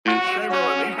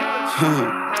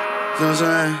what I'm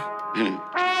saying?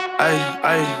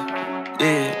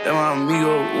 Yeah, that my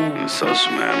amigo, ooh.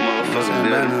 Sosamann, motherfucker,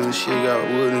 man. Shit got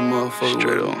wood and motherfucker.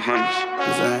 Straight on hundreds. You know what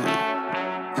I'm saying?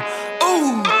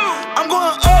 Ooh, I'm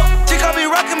going up, she call me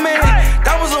Rocketman.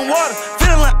 That was on water,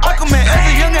 feeling like Aquaman. As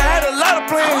a youngin', had a lot of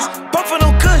plans. Puffin'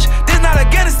 on Kush, this not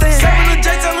Afghanistan. Serving the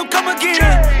J, tell them come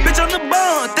again. Bitch on the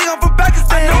bone, think I'm from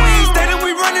Pakistan. I know we ain't staying,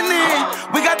 we running in.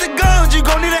 We got the guns, you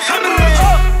gon' need an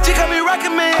ambulance. She call me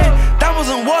Rocketman. That was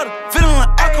on water, feeling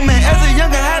like Aquaman. As a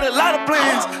youngin', had a lot of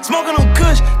plans. Smoking on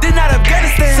Kush, this not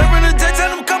Afghanistan. Serving the J, tell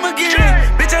them come again.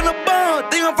 Bitch on the bone,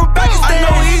 think I'm from Pakistan. I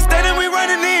know we ain't staying, we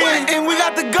running in. And we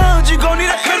got the guns, you gon' need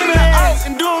an ambulance.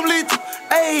 And do them lethal.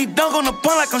 Ayy, dunk on the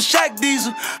pun like I'm Shaq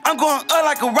Diesel. I'm going up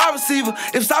like a wide receiver.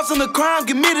 If stops on the crime,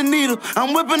 give me the needle.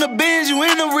 I'm whipping the Benz, you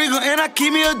in the Regal. And I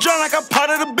keep me a drum like I'm part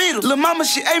of the Beatles. Lil' mama,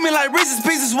 she ate me like Reese's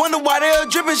Pieces. Wonder why they all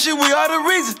drippin' shit, we all the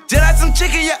reasons. Just like some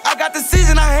chicken, yeah, I got the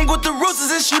season. I hang with the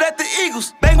Roosters and shoot at the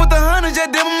Eagles. Bang with the hunters,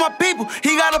 yeah, them with my people.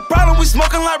 He got a problem, we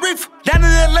smoking like reefer. Down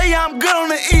in LA, yeah, I'm good on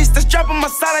the east. That's strap on my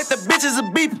side like the bitches a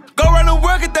beeper. Go run the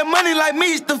work, get that money like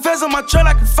me. The fence on my truck,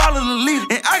 I can follow the leader.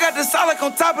 And I got the solid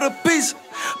on top of the piece.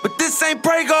 But this ain't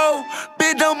Prego.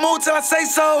 Bitch, don't move till I say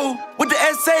so. With the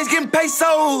essays, getting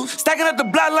pesos. Stacking up the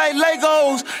block like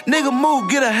Legos. Nigga move,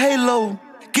 get a halo.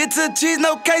 Get to the cheese,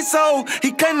 no queso.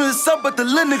 He came to the sub, but the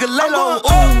little nigga lay low.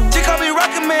 She call me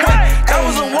Rocketman. That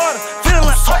was on water, feeling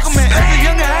like Aquaman. As a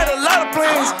youngin', had a lot of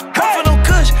plans. Puffin' on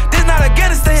Kush, this not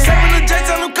Afghanistan. Serving the J,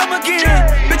 tell them come again.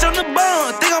 Bitch on the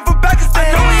bone, think I'm from Pakistan.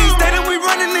 I know we ain't staying, we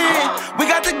running in.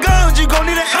 We got the guns, you gon'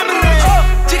 need an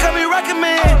ambulance. She call me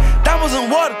Rocketman. That was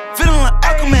on water, feeling like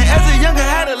Aquaman. As a youngin',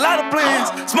 had a lot of plans.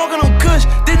 Smoking on Kush,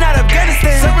 this not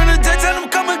Afghanistan. Serving the J, tell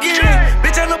them come again.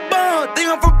 Bitch on the bone,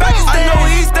 think I'm from Pakistan. I know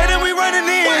we ain't staying, we running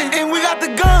in. And we got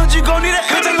the guns, you gon' need an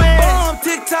ambulance. Bitch on the bomb,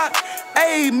 TikTok.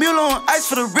 Ayy, mule on ice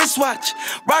for the wristwatch.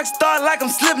 Rockstar like I'm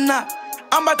Slipknot.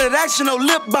 I'm about that action, no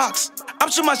lip box. I'm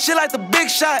shooting my shit like the big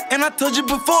shot. And I told you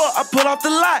before, I pull off the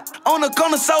lot. On the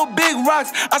corner, so big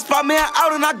rocks. I spot me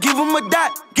out and I give him a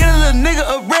dot. Get a little nigga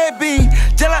a red bean.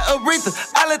 Just like Aretha,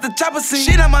 I let the chopper sing.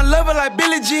 She not my lover like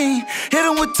Billie Jean. Hit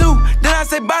him with two, then I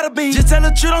say bada bean. Just tell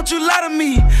the truth, don't you lie to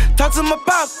me. Talk to my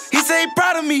pop, he say he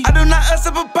proud of me. I do not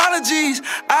accept apologies.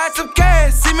 I had some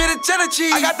cash, see me the cheddar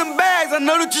cheese. I got them bags, I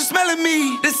know that you smelling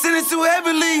me. This sentence too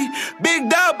heavily.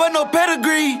 Big dog, but no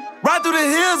pedigree. Ride through the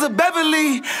hills of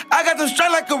Beverly. I got them straight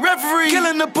like a referee.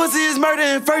 Killing the pussy is murder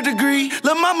in first degree.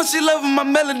 Lil' mama, she loving my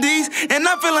melodies. And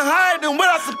I'm feeling higher than what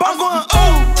I supposed to. I'm going,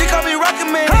 ooh, she call me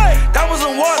Rocketman. That was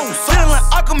on water, feeling like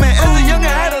Aquaman. As a youngin',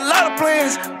 had a lot of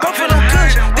plans. Puffin' on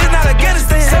Kush, this not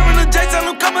Afghanistan. Serving the J, tell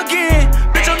them come again.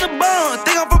 Bitch on the bone,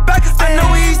 think I'm from Pakistan. I know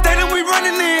we ain't staying, we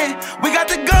running in. We got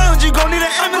the guns, you gon' need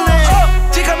an ambulance.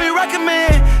 She call me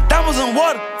Rocketman. That was on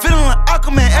water, feeling like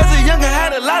Aquaman. As a youngin',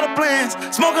 had a lot of plans.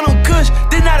 Smoking on Kush,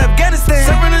 this not Afghanistan.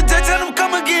 Serving the J, tell them come